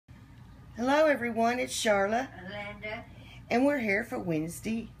Hello everyone, it's Charla. Linda. And we're here for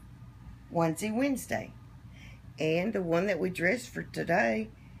Onesie Wednesday. And the one that we dressed for today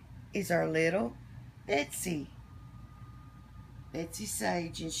is our little Betsy. Betsy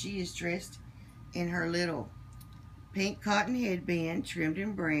Sage, and she is dressed in her little pink cotton headband trimmed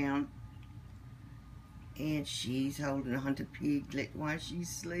in brown. And she's holding on to Piglet while she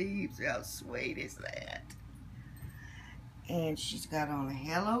sleeps. How sweet is that? And she's got on a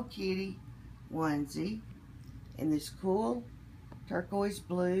Hello Kitty onesie in this cool turquoise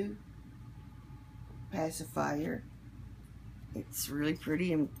blue pacifier. It's really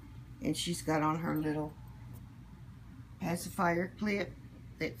pretty, and she's got on her little pacifier clip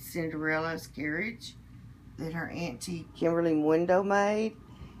that's Cinderella's carriage that her auntie Kimberly Window made.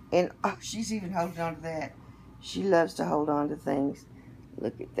 And oh, she's even holding on to that. She loves to hold on to things.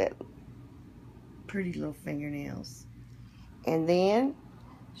 Look at that pretty little fingernails. And then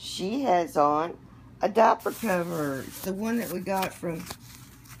she has on a diaper cover. It's the one that we got from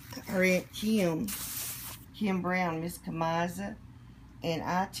her Aunt Kim Brown, Miss Kamiza. And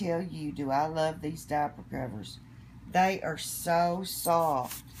I tell you, do I love these diaper covers. They are so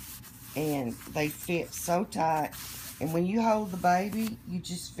soft and they fit so tight. And when you hold the baby, you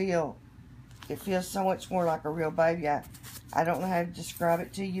just feel, it feels so much more like a real baby. I don't know how to describe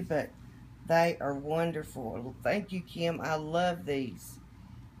it to you, but they are wonderful. Thank you, Kim. I love these.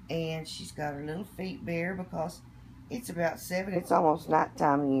 And she's got her little feet bare because it's about 7. It's almost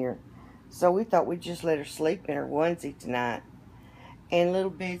nighttime here. So we thought we'd just let her sleep in her onesie tonight. And little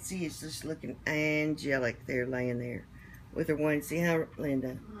Betsy is just looking angelic there, laying there with her onesie. Huh, Linda?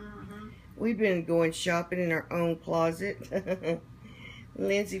 Mm-hmm. We've been going shopping in our own closet.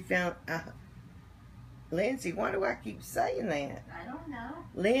 Lindsay found... Lindsay, why do I keep saying that? I don't know.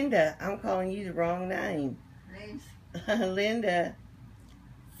 Linda, I'm calling you the wrong name. Linda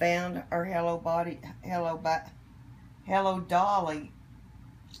found our Hello Dolly.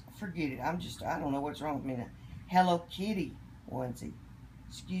 Forget it. I don't know what's wrong with me now. Hello Kitty onesie.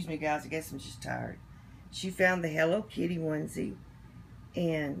 Excuse me, guys. I guess I'm just tired. She found the Hello Kitty onesie,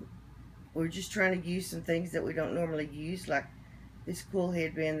 and we're just trying to use some things that we don't normally use, like this cool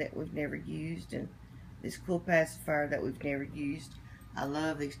headband that we've never used, and this cool pacifier that we've never used. I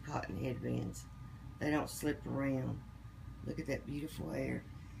love these cotton headbands. They don't slip around. Look at that beautiful hair.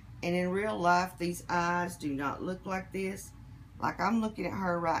 And in real life, these eyes do not look like this. Like I'm looking at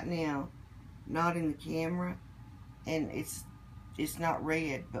her right now, not in the camera, and it's not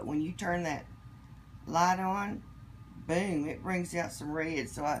red. But when you turn that light on, boom, it brings out some red.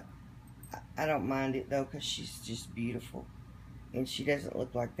 So I don't mind it though, because she's just beautiful. And she doesn't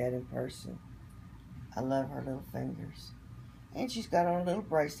look like that in person. I love her little fingers. And she's got on a little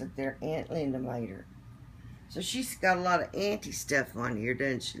bracelet there Aunt Linda made her. So she's got a lot of auntie stuff on here,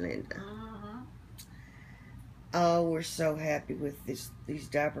 doesn't she, Linda? Uh-huh. Oh, we're so happy with these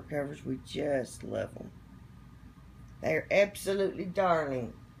diaper covers. We just love them. They're absolutely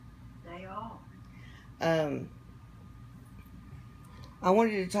darling. They are. I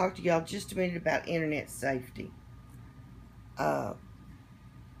wanted to talk to y'all just a minute about internet safety.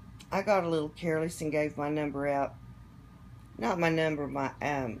 I got a little careless and gave my number out. Not my number, my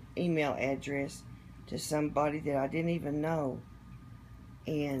email address to somebody that I didn't even know.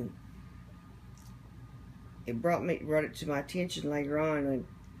 And it brought it to my attention later on when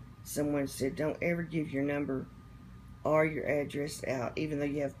someone said, don't ever give your number or your address out, even though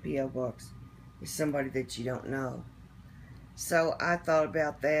you have a P.O. box, with somebody that you don't know. So I thought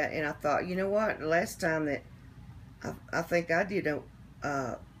about that, and I thought, you know what? The last time that I think I did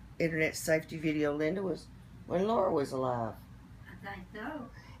a internet safety video, Linda, was when Laura was alive. I think so.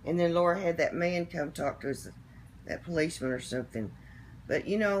 And then Laura had that man come talk to us, that policeman or something. But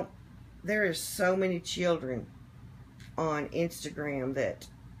you know, there is so many children on Instagram that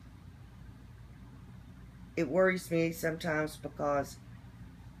it worries me sometimes, because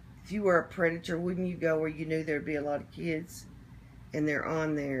if you were a predator, wouldn't you go where you knew there'd be a lot of kids? And they're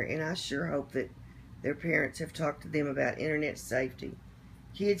on there, and I sure hope that their parents have talked to them about internet safety.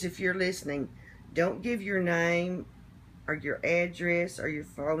 Kids, if you're listening, don't give your name or your address or your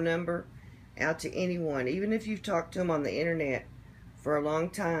phone number out to anyone. Even if you've talked to them on the internet for a long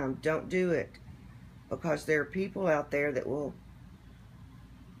time, don't do it, because there are people out there that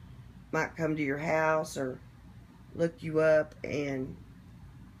might come to your house or look you up, and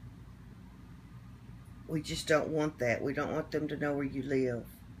we just don't want that. We don't want them to know where you live.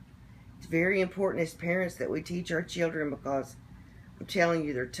 It's very important as parents that we teach our children, because I'm telling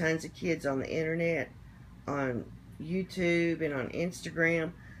you, there are tons of kids on the internet, on YouTube and on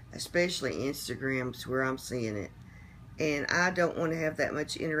Instagram, especially Instagram's where I'm seeing it. And I don't want to have that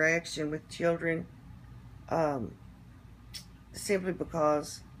much interaction with children, simply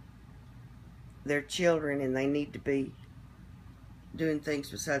because they're children and they need to be doing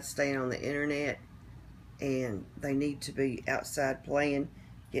things besides staying on the internet, and they need to be outside playing,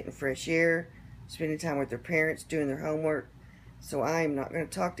 getting fresh air, spending time with their parents, doing their homework. So I am not going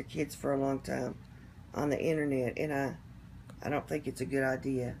to talk to kids for a long time on the internet, and I don't think it's a good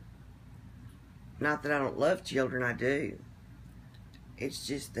idea. Not that I don't love children, I do. It's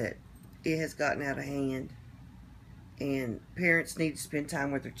just that it has gotten out of hand, and parents need to spend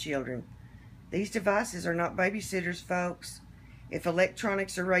time with their children. These devices are not babysitters, folks. If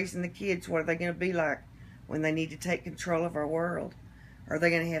electronics are raising the kids, what are they going to be like when they need to take control of our world? Are they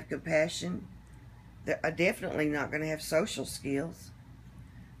going to have compassion? They're definitely not going to have social skills.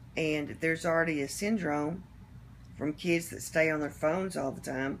 And there's already a syndrome from kids that stay on their phones all the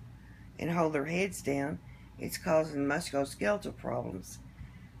time and hold their heads down. It's causing musculoskeletal problems.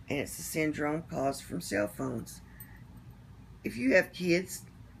 And it's a syndrome caused from cell phones. If you have kids,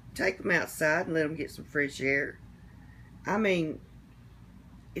 take them outside and let them get some fresh air. I mean,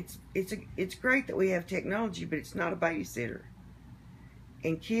 it's great that we have technology, but it's not a babysitter.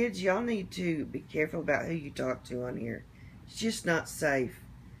 And kids, y'all need to be careful about who you talk to on here. It's just not safe.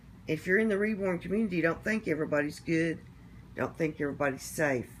 If you're in the reborn community, don't think everybody's good. Don't think everybody's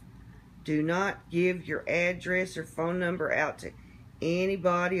safe. Do not give your address or phone number out to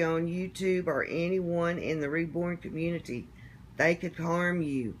anybody on YouTube or anyone in the reborn community. They could harm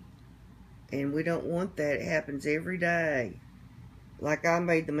you. And we don't want that. It happens every day. Like I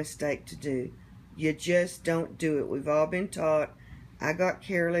made the mistake to do. You just don't do it. We've all been taught. I got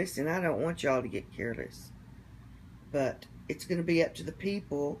careless, and I don't want y'all to get careless. But it's going to be up to the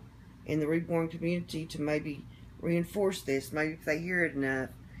people in the reborn community to maybe reinforce this. Maybe if they hear it enough,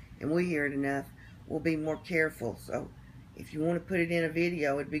 and we hear it enough, we'll be more careful. So if you want to put it in a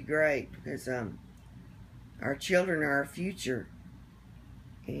video, it'd be great, because our children are our future.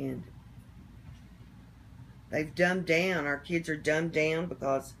 And they've dumbed down. Our kids are dumbed down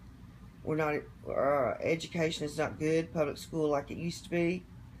because our education is not good, public school like it used to be.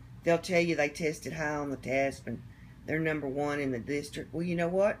 They'll tell you they tested high on the test and they're #1 in the district. Well, you know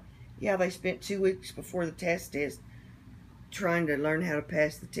what? Yeah, they spent 2 weeks before the test trying to learn how to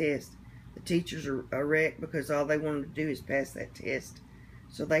pass the test. The teachers are a wreck because all they want them to do is pass that test.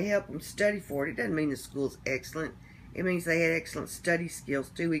 So they help them study for it. It doesn't mean the school's excellent. It means they had excellent study skills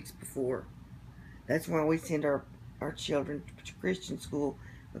 2 weeks before. That's why we send our children to Christian school,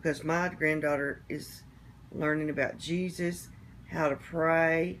 because my granddaughter is learning about Jesus, how to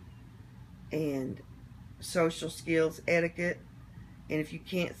pray, and social skills, etiquette. And if you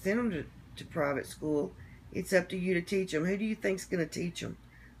can't send them to private school, it's up to you to teach them. Who do you think's going to teach them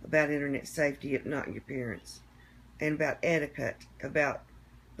about internet safety if not your parents? And about etiquette, about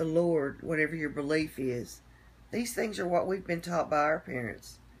the Lord, whatever your belief is. These things are what we've been taught by our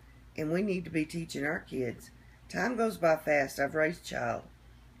parents. And we need to be teaching our kids. Time goes by fast. I've raised a child.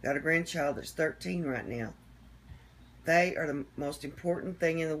 Got a grandchild that's 13 right now. They are the most important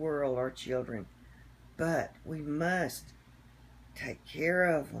thing in the world, our children. But we must take care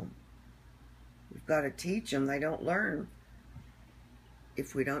of them. We've got to teach them. They don't learn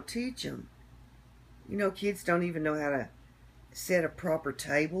if we don't teach them. You know, kids don't even know how to set a proper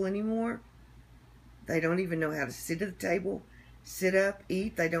table anymore. They don't even know how to sit at the table, sit up,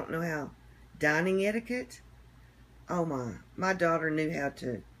 eat. They don't know how dining etiquette. Oh my daughter knew how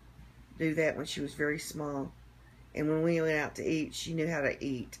to do that when she was very small. And when we went out to eat, she knew how to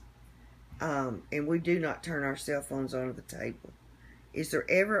eat. And we do not turn our cell phones onto the table. Is there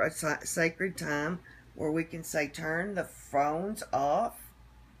ever a sacred time where we can say, turn the phones off?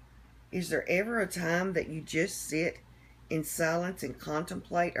 Is there ever a time that you just sit in silence and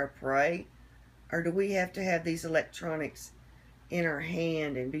contemplate or pray? Or do we have to have these electronics in our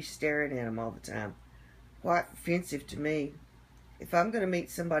hand and be staring at them all the time? Quite offensive to me. If I'm going to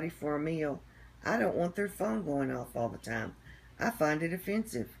meet somebody for a meal, I don't want their phone going off all the time. I find it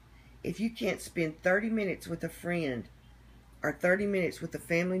offensive. If you can't spend 30 minutes with a friend or 30 minutes with a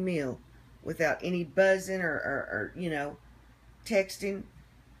family meal without any buzzing or you know, texting,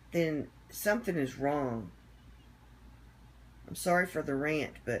 then something is wrong. I'm sorry for the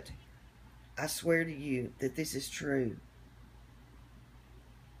rant, but I swear to you that this is true.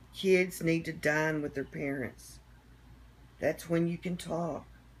 Kids need to dine with their parents. That's when you can talk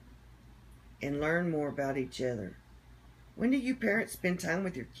and learn more about each other. When do you parents spend time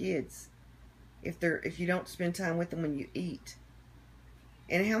with your kids? If you don't spend time with them when you eat?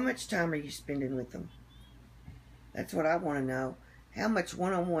 And how much time are you spending with them? That's what I want to know. How much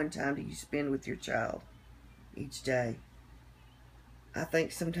one-on-one time do you spend with your child? each day. I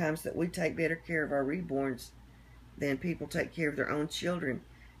think sometimes that we take better care of our reborns than people take care of their own children.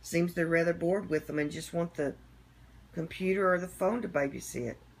 Seems they're rather bored with them and just want the computer or the phone to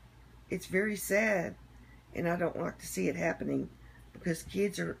babysit. It's very sad, and I don't like to see it happening, because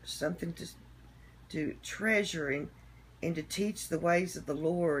kids are something to treasure and to teach the ways of the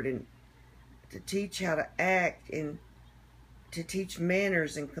Lord, and to teach how to act, and to teach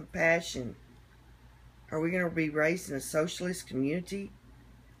manners and compassion. Are we going to be raised in a socialist community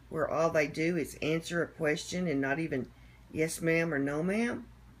where all they do is answer a question and not even yes ma'am or no ma'am?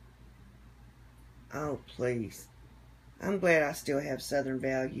 Oh, please. I'm glad I still have Southern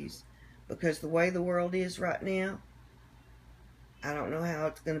values, because the way the world is right now, I don't know how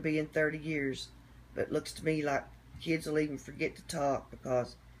it's going to be in 30 years, but it looks to me like kids will even forget to talk,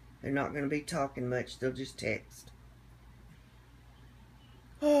 because they're not going to be talking much. They'll just text.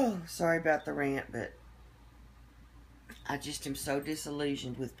 Oh, sorry about the rant, but I just am so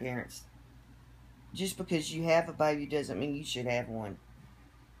disillusioned with parents. Just because you have a baby doesn't mean you should have one.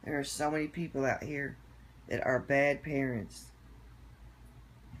 There are so many people out here that are bad parents.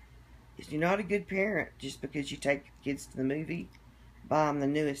 You're not a good parent just because you take your kids to the movie, buy them the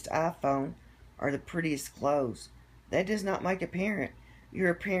newest iPhone, or the prettiest clothes. That does not make a parent.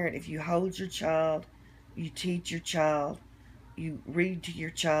 You're a parent if you hold your child, you teach your child, you read to your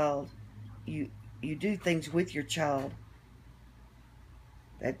child, you do things with your child.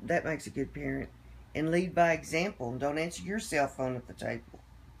 That makes a good parent. And lead by example, and don't answer your cell phone at the table.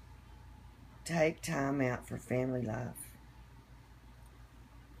 Take time out for family life.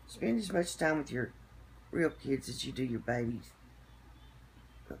 Spend as much time with your real kids as you do your babies.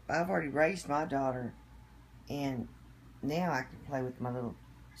 I've already raised my daughter, and now I can play with my little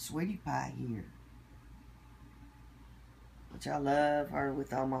sweetie pie here, which I love her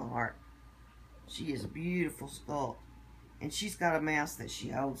with all my heart. She is a beautiful sculpt, and she's got a mouse that she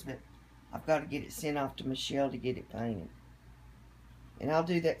holds, but I've got to get it sent off to Michelle to get it painted. And I'll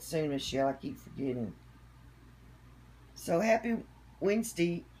do that soon, Michelle. I keep forgetting. So happy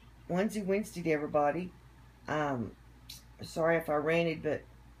Wednesday, Onsie Wednesday to everybody. Sorry if I ranted, but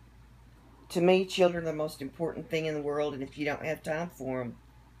to me, children are the most important thing in the world, and if you don't have time for them,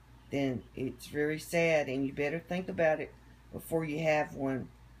 then it's very sad, and you better think about it before you have one,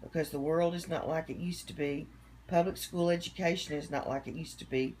 because the world is not like it used to be. Public school education is not like it used to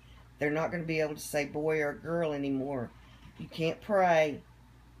be. They're not going to be able to say boy or girl anymore. You can't pray,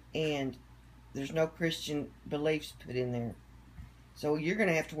 and there's no Christian beliefs put in there. So you're going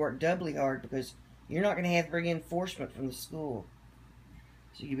to have to work doubly hard, because you're not going to have reinforcement from the school.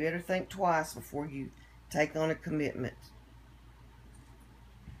 So you better think twice before you take on a commitment.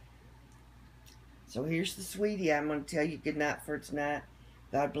 So here's the sweetie. I'm going to tell you good night for tonight.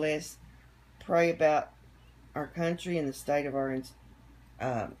 God bless. Pray about our country and the state of our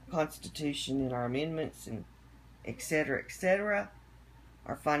Constitution and our amendments, and etc., etc.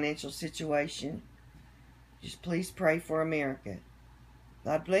 Our financial situation. Just please pray for America.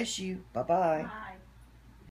 God bless you. Bye-bye. Bye.